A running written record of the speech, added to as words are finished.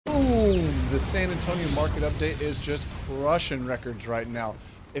The San Antonio market update is just crushing records right now.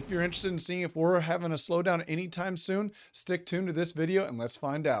 If you're interested in seeing if we're having a slowdown anytime soon, stick tuned to this video and let's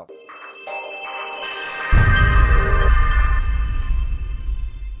find out.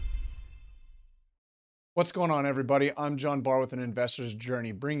 What's going on, everybody? I'm John Barr with An Investor's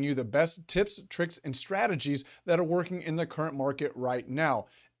Journey, bringing you the best tips, tricks, and strategies that are working in the current market right now.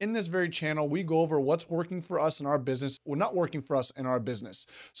 In this very channel, we go over what's working for us in our business, or not working for us in our business.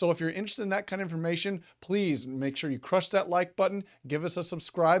 So if you're interested in that kind of information, please make sure you crush that like button, give us a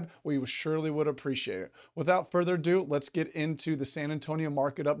subscribe. We surely would appreciate it. Without further ado, let's get into the San Antonio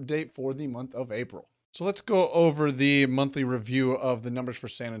market update for the month of April. So let's go over the monthly review of the numbers for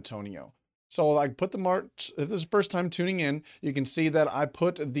San Antonio. So I put the March, if this is the first time tuning in, you can see that I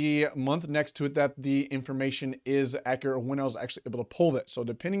put the month next to it that the information is accurate, or when I was actually able to pull it. So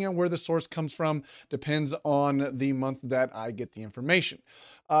depending on where the source comes from, depends on the month that I get the information.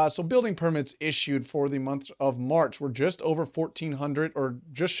 So building permits issued for the month of March were just over 1,400, or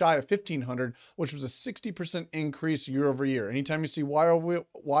just shy of 1,500, which was a 60% increase year over year. Anytime you see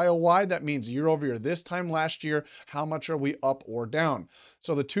YOY, that means year over year. This time last year, how much are we up or down?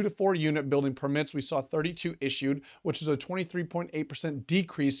 So the 2 to 4 unit building permits, we saw 32 issued, which is a 23.8%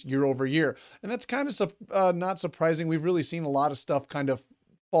 decrease year over year. And that's kind of not surprising. We've really seen a lot of stuff kind of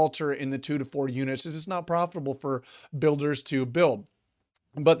falter in the 2 to 4 units. It's not profitable for builders to build.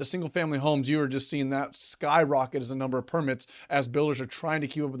 But the single family homes, you are just seeing that skyrocket as a number of permits as builders are trying to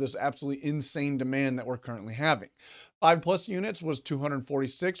keep up with this absolutely insane demand that we're currently having. 5+ units was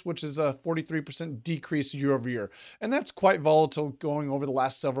 246, which is a 43% decrease year over year. And that's quite volatile going over the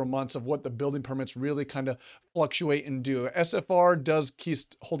last several months of what the building permits really kind of fluctuate and do. SFR does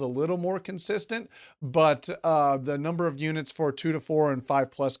hold a little more consistent, but the number of units for 2 to 4 and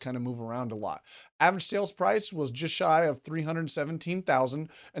 5+ kind of move around a lot. Average sales price was just shy of $317,000,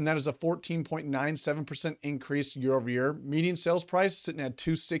 and that is a 14.97% increase year over year. Median sales price sitting at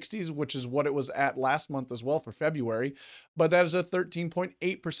 $260s, which is what it was at last month as well for February, but that is a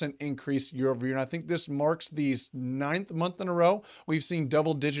 13.8% increase year over year. And I think this marks the 9th month in a row we've seen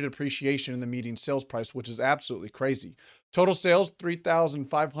double-digit appreciation in the median sales price, which is absolutely crazy. Total sales,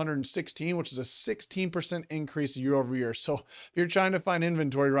 3,516, which is a 16% increase year over year. So if you're trying to find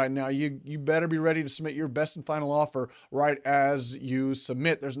inventory right now, you better be ready to submit your best and final offer right as you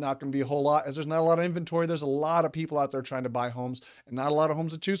submit. There's not going to be a whole lot, as there's not a lot of inventory. There's a lot of people out there trying to buy homes and not a lot of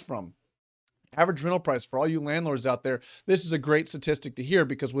homes to choose from. Average rental price for all you landlords out there. This is a great statistic to hear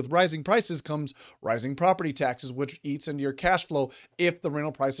because with rising prices comes rising property taxes, which eats into your cash flow if the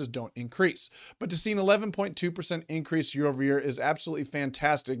rental prices don't increase. But to see an 11.2% increase year over year is absolutely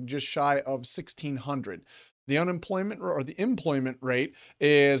fantastic, just shy of 1,600. The unemployment or the employment rate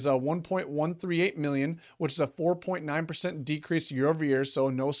is 1.138 million, which is a 4.9% decrease year over year.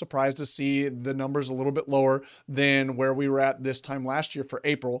 So no surprise to see the numbers a little bit lower than where we were at this time last year for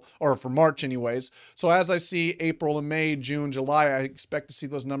April, or for March anyways. So as I see April and May, June, July, I expect to see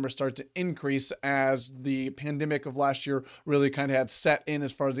those numbers start to increase as the pandemic of last year really kind of had set in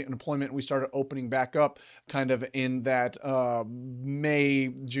as far as the unemployment. We started opening back up kind of in that May,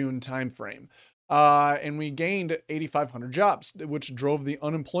 June timeframe. And we gained 8,500 jobs, which drove the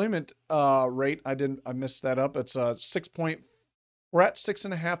unemployment rate. I messed that up. It's we're at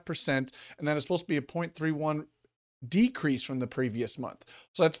 6.5%, and that is supposed to be a 0.31 decrease from the previous month.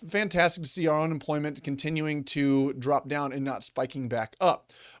 So that's fantastic to see our unemployment continuing to drop down and not spiking back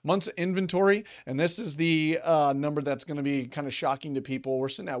up. Months of inventory, and this is the number that's going to be kind of shocking to people. We're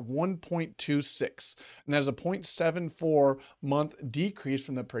sitting at 1.26, and that is a 0.74 month decrease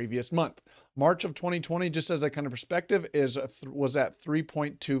from the previous month. March of 2020, just as a kind of perspective, was at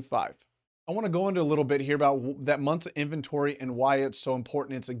 3.25. I want to go into a little bit here about that month's inventory and why it's so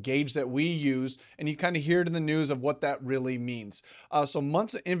important. It's a gauge that we use, and you kind of hear it in the news of what that really means. So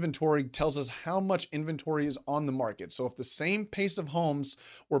months of inventory tells us how much inventory is on the market. So if the same pace of homes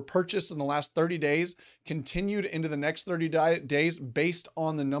were purchased in the last 30 days, continued into the next 30 days based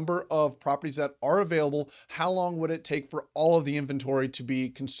on the number of properties that are available, how long would it take for all of the inventory to be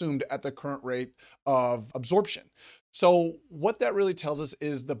consumed at the current rate of absorption? So what that really tells us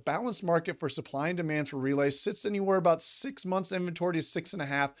is the balanced market for supply and demand for relays sits anywhere about 6 months inventory to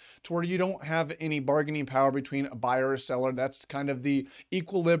 6.5, to where you don't have any bargaining power between a buyer or a seller. That's kind of the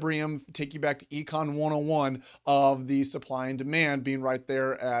equilibrium, take you back to Econ 101 of the supply and demand being right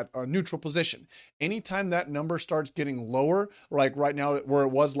there at a neutral position. Anytime that number starts getting lower, like right now where it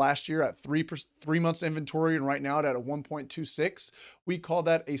was last year at 3 months inventory and right now at a 1.26, we call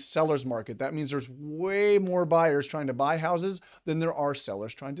that a seller's market. That means there's way more buyers trying trying to buy houses than there are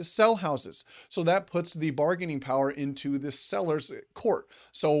sellers trying to sell houses. So that puts the bargaining power into the seller's court.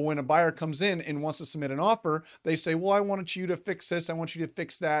 So when a buyer comes in and wants to submit an offer, they say, well, I want you to fix this. I want you to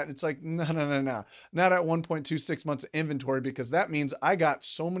fix that. It's like, no, not at 1.26 months of inventory, because that means I got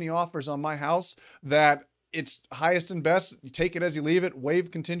so many offers on my house that it's highest and best. You take it as you leave it, waive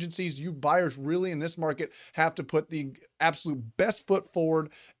contingencies. You buyers really in this market have to put the absolute best foot forward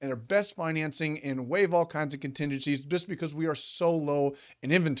and their best financing and waive all kinds of contingencies just because we are so low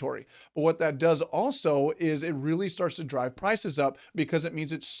in inventory. But what that does also is it really starts to drive prices up, because it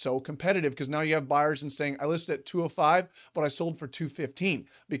means it's so competitive, because now you have buyers and saying, I listed at 205, but I sold for 215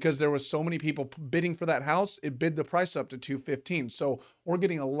 because there was so many people bidding for that house. It bid the price up to 215. So we're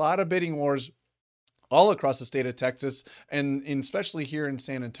getting a lot of bidding wars all across the state of Texas, and especially here in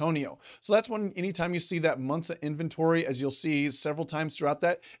San Antonio. So that's when, anytime you see that months of inventory, as you'll see several times throughout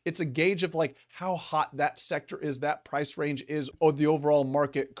that, it's a gauge of like how hot that sector is, that price range is, or the overall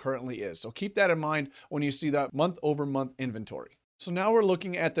market currently is. So keep that in mind when you see that month over month inventory. So now we're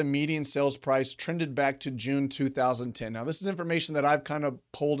looking at the median sales price trended back to June 2010. Now this is information that I've kind of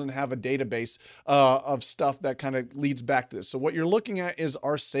pulled and have a database of stuff that kind of leads back to this. So what you're looking at is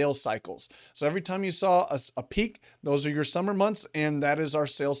our sales cycles. So every time you saw a peak, those are your summer months, and that is our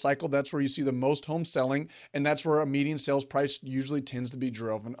sales cycle. That's where you see the most home selling, and that's where a median sales price usually tends to be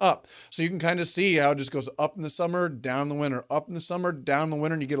driven up. So you can kind of see how it just goes up in the summer, down in the winter, up in the summer, down in the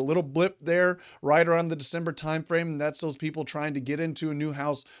winter, and you get a little blip there right around the December timeframe, and that's those people trying to get into a new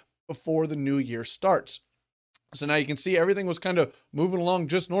house before the new year starts. So now you can see everything was kind of moving along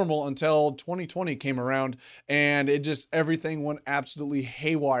just normal until 2020 came around, and it just, everything went absolutely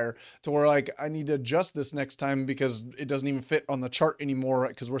haywire to where like, I need to adjust this next time because it doesn't even fit on the chart anymore,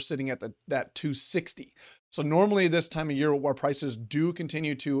 because we're sitting at that 260. So normally this time of year our prices do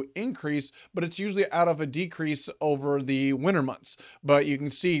continue to increase, but it's usually out of a decrease over the winter months. But you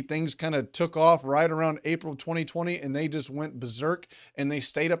can see things kind of took off right around April of 2020, and they just went berserk, and they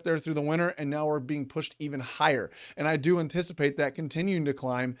stayed up there through the winter, and now we're being pushed even higher. And I do anticipate that continuing to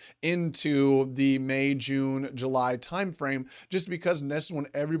climb into the May, June, July timeframe, just because this is when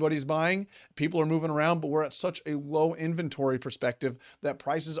everybody's buying, people are moving around, but we're at such a low inventory perspective that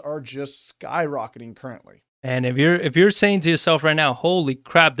prices are just skyrocketing currently. And if you're saying to yourself right now, holy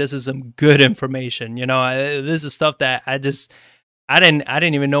crap, this is some good information. This is stuff that I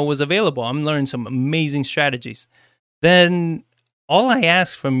didn't even know was available. I'm learning some amazing strategies. Then all I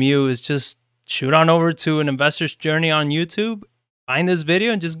ask from you is just shoot on over to An Investor's Journey on YouTube, find this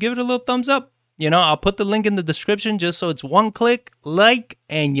video, and just give it a little thumbs up. I'll put the link in the description just so it's one click, like,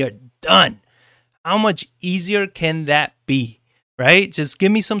 and you're done. How much easier can that be? Right? Just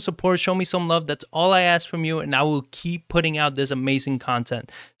give me some support, show me some love. That's all I ask from you, and I will keep putting out this amazing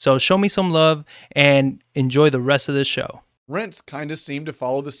content. So show me some love and enjoy the rest of this show. Rents kind of seem to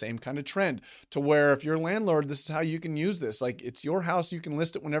follow the same kind of trend, to where if you're a landlord, this is how you can use this. Like, it's your house, you can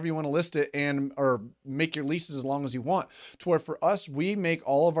list it whenever you want to list it, or make your leases as long as you want. To where for us, we make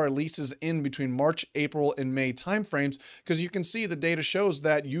all of our leases in between March, April, and May timeframes, because you can see the data shows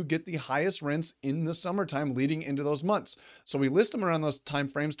that you get the highest rents in the summertime leading into those months. So we list them around those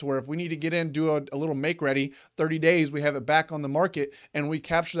timeframes, to where if we need to get in, do a little make ready, 30 days, we have it back on the market, and we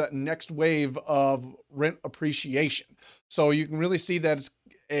capture that next wave of rent appreciation. So you can really see that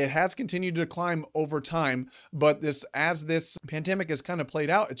it has continued to climb over time, but as this pandemic has kind of played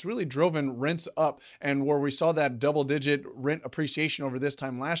out, it's really driven rents up, and where we saw that double-digit rent appreciation over this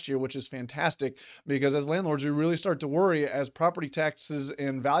time last year, which is fantastic, because as landlords, we really start to worry as property taxes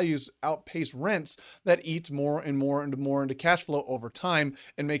and values outpace rents, that eats more and more and more into cash flow over time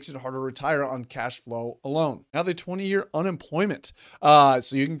and makes it harder to retire on cash flow alone. Now the 20-year unemployment. So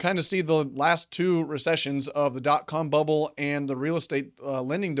you can kind of see the last two recessions of the dot-com bubble and the real estate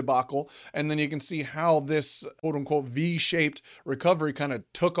lending debacle, and then you can see how this quote-unquote V-shaped recovery kind of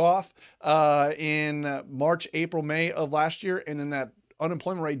took off in March, April, May of last year, and then that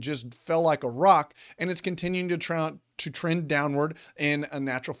unemployment rate just fell like a rock, and it's continuing to trend downward in a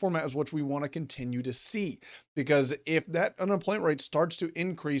natural format, is what we want to continue to see. Because if that unemployment rate starts to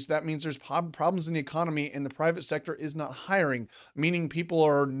increase, that means there's problems in the economy, and the private sector is not hiring, meaning people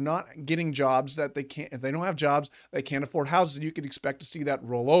are not getting jobs that they can't, if they don't have jobs, they can't afford houses, and you could expect to see that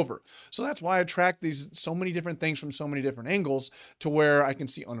roll over. So that's why I track so many different things from so many different angles, to where I can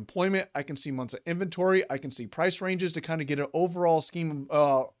see unemployment, I can see months of inventory, I can see price ranges to kind of get an overall scheme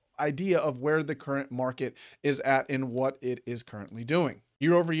idea of where the current market is at and what it is currently doing.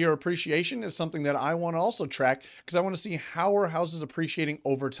 Year-over-year appreciation is something that I want to also track because I want to see how are houses appreciating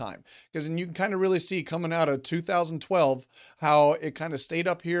over time. Because you can kind of really see coming out of 2012 how it kind of stayed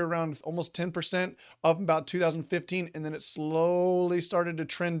up here around almost 10% up about 2015, and then it slowly started to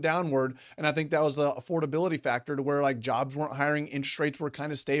trend downward. And I think that was the affordability factor to where like jobs weren't hiring, interest rates were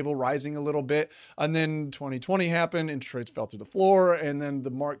kind of stable, rising a little bit. And then 2020 happened, interest rates fell through the floor, and then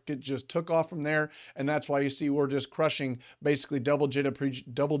the market just took off from there. And that's why you see we're just crushing basically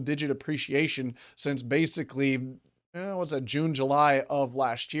double-digit appreciation since basically what's that, June, July of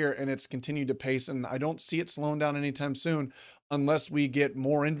last year, and it's continued to pace, and I don't see it slowing down anytime soon unless we get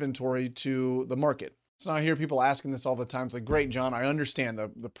more inventory to the market. So I hear people asking this all the time. It's like, great, John, I understand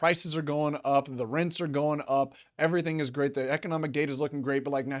the prices are going up, the rents are going up, everything is great, the economic data is looking great,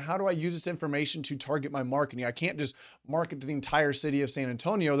 but like, now how do I use this information to target my marketing? I can't just market to the entire city of San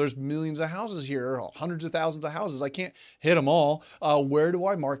Antonio. There's millions of houses here, hundreds of thousands of houses. I can't hit them all. Where do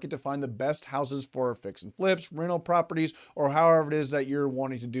I market to find the best houses for fix and flips, rental properties, or however it is that you're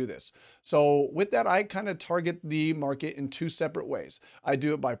wanting to do this? So with that, I kind of target the market in two separate ways. I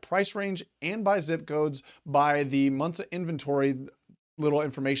do it by price range and by zip codes, by the months of inventory, little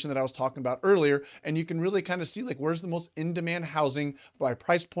information that I was talking about earlier. And you can really kind of see like where's the most in-demand housing by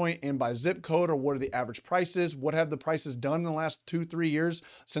price point and by zip code, or what are the average prices? What have the prices done in the last 2-3 years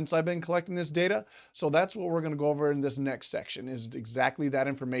since I've been collecting this data? So that's what we're going to go over in this next section, is exactly that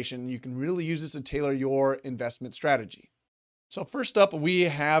information. You can really use this to tailor your investment strategy. So first up, we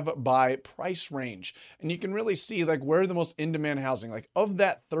have by price range, and you can really see like where the most in-demand housing, like of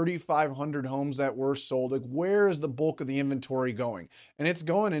that 3,500 homes that were sold, like where is the bulk of the inventory going? And it's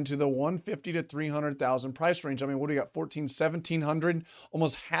going into the 150 to 300,000 price range. I mean, what do you got? 1,700,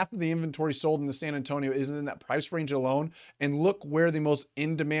 almost half of the inventory sold in the San Antonio isn't in that price range alone. And look where the most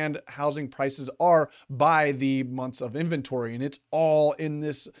in-demand housing prices are by the months of inventory, and it's all in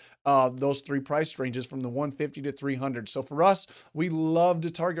this those three price ranges from the 150 to 300. So for us, we love to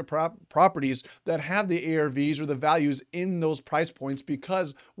target properties that have the ARVs or the values in those price points,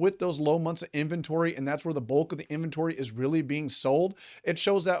 because with those low months of inventory, and that's where the bulk of the inventory is really being sold, it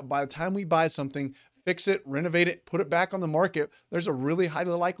shows that by the time we buy something, fix it, renovate it, put it back on the market, there's a really high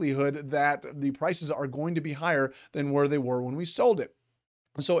likelihood that the prices are going to be higher than where they were when we sold it.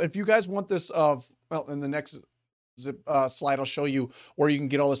 So if you guys want this, well, in the next slide, I'll show you where you can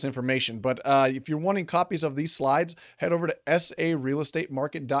get all this information. But if you're wanting copies of these slides, head over to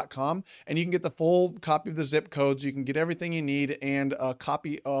sarealestatemarket.com and you can get the full copy of the zip codes. You can get everything you need and a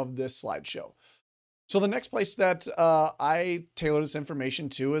copy of this slideshow. So the next place that I tailor this information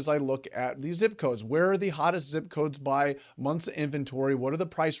to is I look at the zip codes. Where are the hottest zip codes by months of inventory? What are the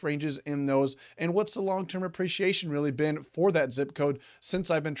price ranges in those? And what's the long-term appreciation really been for that zip code since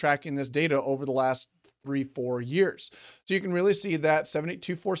I've been tracking this data over the last 3-4 years. So you can really see that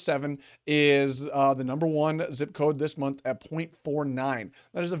 78247 is the number one zip code this month at 0.49.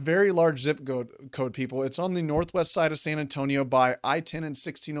 That is a very large zip code, people. It's on the northwest side of San Antonio by I-10 and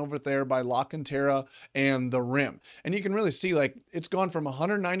 16 over there by La Cantera and the Rim. And you can really see like it's gone from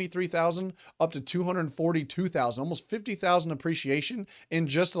 193,000 up to 242,000, almost 50,000 appreciation in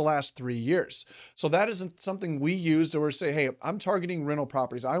just the last 3 years. So that isn't something we use to say, hey, I'm targeting rental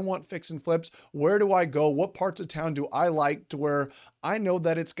properties. I want fix and flips. Where do I go? What parts of town do I like to where I know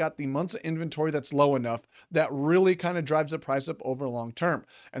that it's got the months of inventory that's low enough that really kind of drives the price up over long term?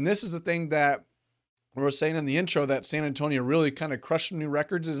 And this is the thing that we were saying in the intro that San Antonio really kind of crushed new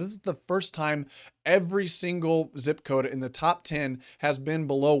records. Is this is the first time every single zip code in the top 10 has been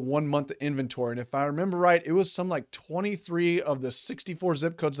below 1 month of inventory. And if I remember right, it was some like 23 of the 64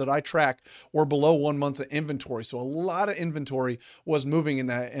 zip codes that I track were below 1 month of inventory. So a lot of inventory was moving in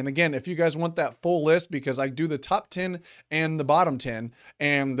that. And again, if you guys want that full list, because I do the top 10 and the bottom 10,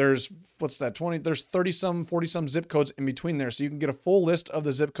 and there's, what's that, 20, there's 30 some, 40 some zip codes in between there. So you can get a full list of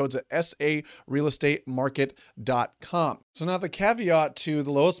the zip codes at sarealestatemarket.com. So now the caveat to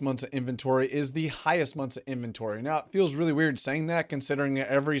the lowest months of inventory is the highest months of inventory. Now it feels really weird saying that, considering that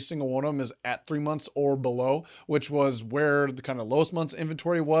every single one of them is at 3 months or below, which was where the kind of lowest months of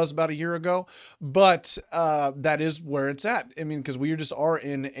inventory was about a year ago. But that is where it's at. I mean, because we just are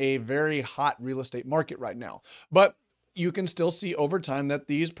in a very hot real estate market right now. But you can still see over time that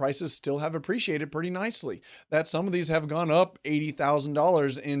these prices still have appreciated pretty nicely, that some of these have gone up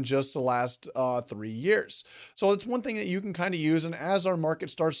 $80,000 in just the last 3 years. So it's one thing that you can kind of use. And as our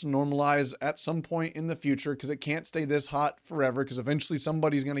market starts to normalize at some point in the future, because it can't stay this hot forever, because eventually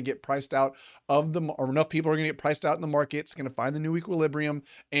somebody's going to get priced out of the, or enough people are going to get priced out in the market. It's going to find the new equilibrium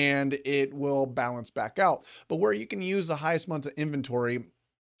and it will balance back out. But where you can use the highest months of inventory,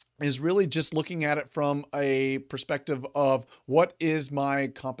 is really just looking at it from a perspective of what is my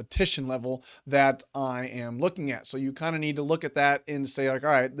competition level that I am looking at. So you kind of need to look at that and say like,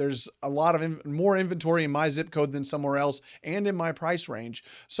 all right, there's a lot of more inventory in my zip code than somewhere else and in my price range.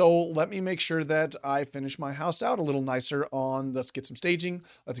 So let me make sure that I finish my house out a little nicer on, let's get some staging,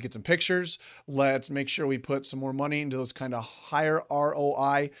 let's get some pictures, let's make sure we put some more money into those kind of higher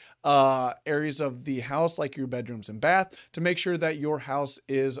ROI areas of the house, like your bedrooms and bath, to make sure that your house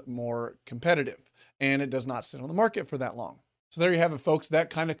is more competitive and it does not sit on the market for that long. So there you have it, folks. That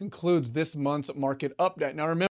kind of concludes this month's market update. Now remember,